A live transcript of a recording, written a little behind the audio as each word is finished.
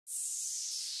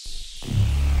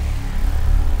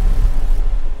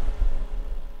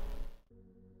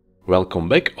Welcome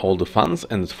back all the fans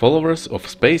and followers of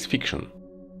space fiction.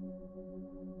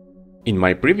 In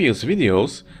my previous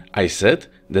videos, I said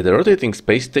that a rotating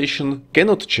space station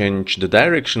cannot change the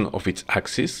direction of its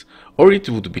axis or it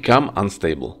would become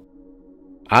unstable.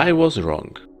 I was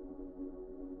wrong.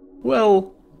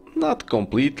 Well, not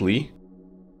completely.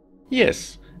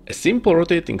 Yes, a simple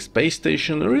rotating space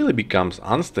station really becomes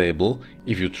unstable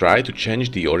if you try to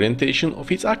change the orientation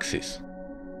of its axis.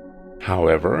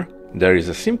 However, there is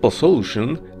a simple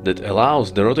solution that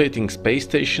allows the rotating space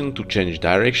station to change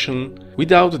direction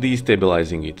without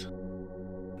destabilizing it.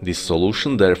 This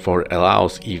solution therefore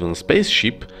allows even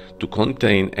spaceship to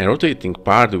contain a rotating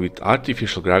part with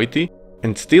artificial gravity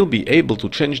and still be able to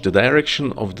change the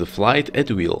direction of the flight at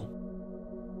will.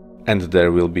 And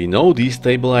there will be no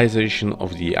destabilization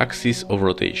of the axis of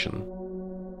rotation.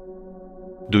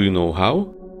 Do you know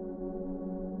how?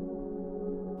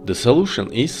 The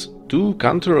solution is two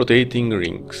counter-rotating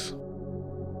rings.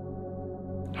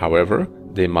 However,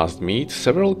 they must meet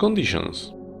several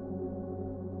conditions.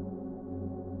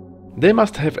 They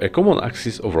must have a common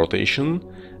axis of rotation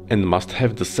and must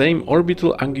have the same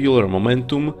orbital angular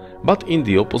momentum but in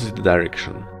the opposite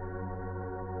direction.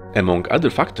 Among other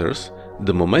factors,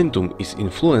 the momentum is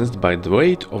influenced by the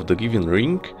weight of the given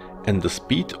ring and the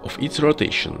speed of its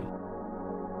rotation.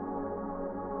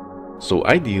 So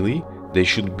ideally, they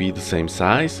should be the same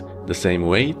size, the same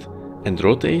weight, and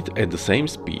rotate at the same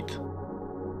speed.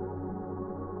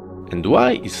 And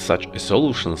why is such a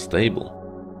solution stable?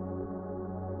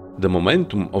 The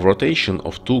momentum of rotation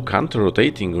of two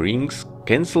counter-rotating rings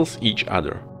cancels each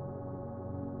other.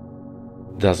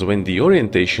 Thus, when the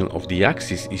orientation of the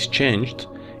axis is changed,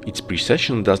 its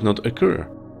precession does not occur.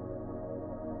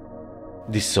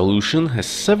 This solution has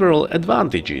several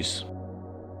advantages.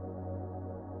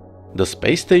 The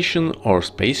space station or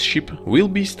spaceship will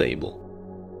be stable.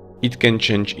 It can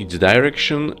change its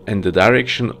direction and the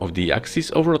direction of the axis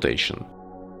of rotation.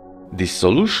 This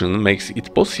solution makes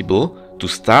it possible to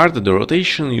start the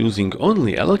rotation using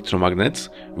only electromagnets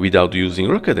without using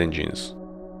rocket engines.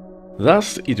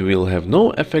 Thus, it will have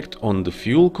no effect on the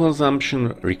fuel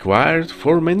consumption required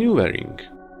for maneuvering.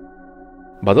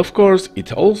 But of course,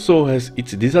 it also has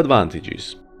its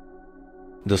disadvantages.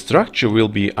 The structure will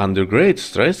be under great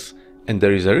stress and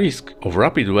there is a risk of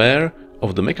rapid wear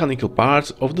of the mechanical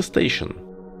parts of the station.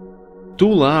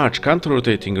 Two large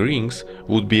counter-rotating rings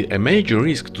would be a major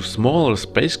risk to smaller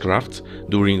spacecrafts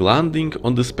during landing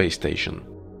on the space station.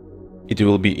 It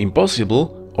will be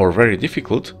impossible or very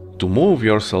difficult to move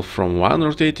yourself from one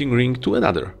rotating ring to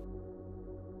another.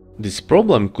 This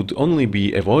problem could only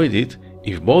be avoided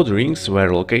if both rings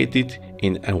were located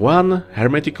in a one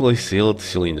hermetically sealed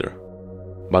cylinder.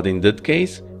 But in that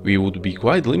case, we would be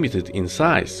quite limited in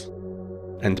size.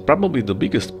 And probably the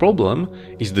biggest problem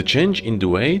is the change in the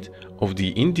weight of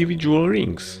the individual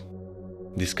rings.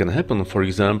 This can happen, for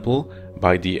example,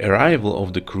 by the arrival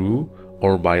of the crew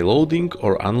or by loading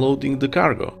or unloading the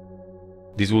cargo.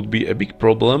 This would be a big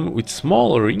problem with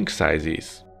smaller ring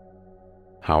sizes.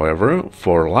 However,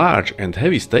 for large and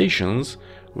heavy stations,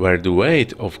 where the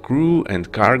weight of crew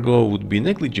and cargo would be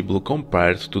negligible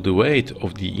compared to the weight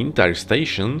of the entire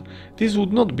station, this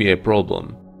would not be a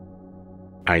problem.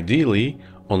 Ideally,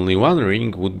 only one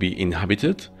ring would be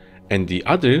inhabited and the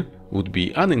other would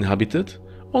be uninhabited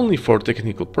only for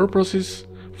technical purposes,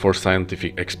 for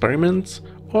scientific experiments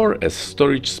or as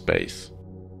storage space.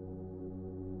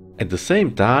 At the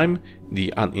same time,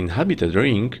 the uninhabited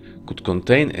ring could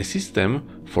contain a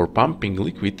system for pumping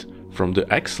liquid from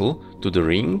the axle to the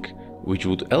ring, which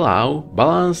would allow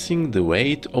balancing the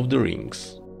weight of the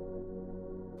rings.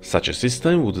 Such a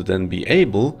system would then be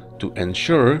able to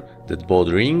ensure that both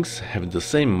rings have the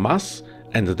same mass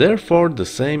and therefore the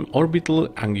same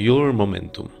orbital angular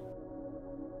momentum.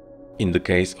 In the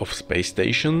case of space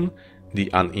station,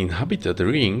 the uninhabited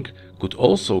ring could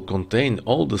also contain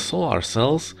all the solar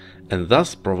cells and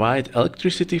thus provide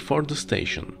electricity for the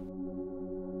station.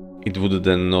 It would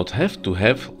then not have to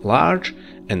have large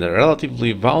and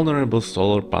relatively vulnerable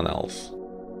solar panels.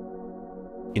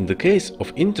 In the case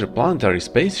of interplanetary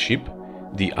spaceship,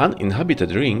 the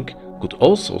uninhabited ring could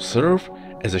also serve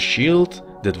as a shield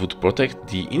that would protect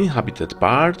the inhabited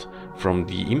part from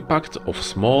the impact of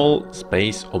small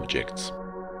space objects.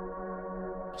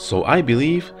 So I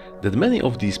believe that many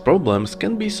of these problems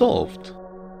can be solved.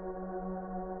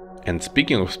 And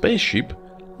speaking of spaceship,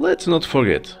 let's not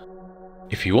forget,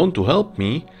 if you want to help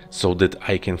me so that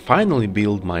I can finally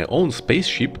build my own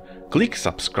spaceship, click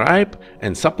subscribe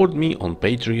and support me on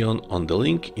Patreon on the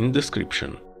link in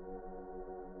description.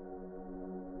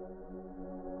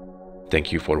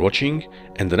 Thank you for watching,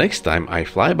 and the next time I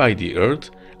fly by the Earth,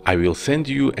 I will send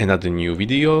you another new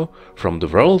video from the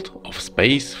world of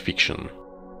space fiction.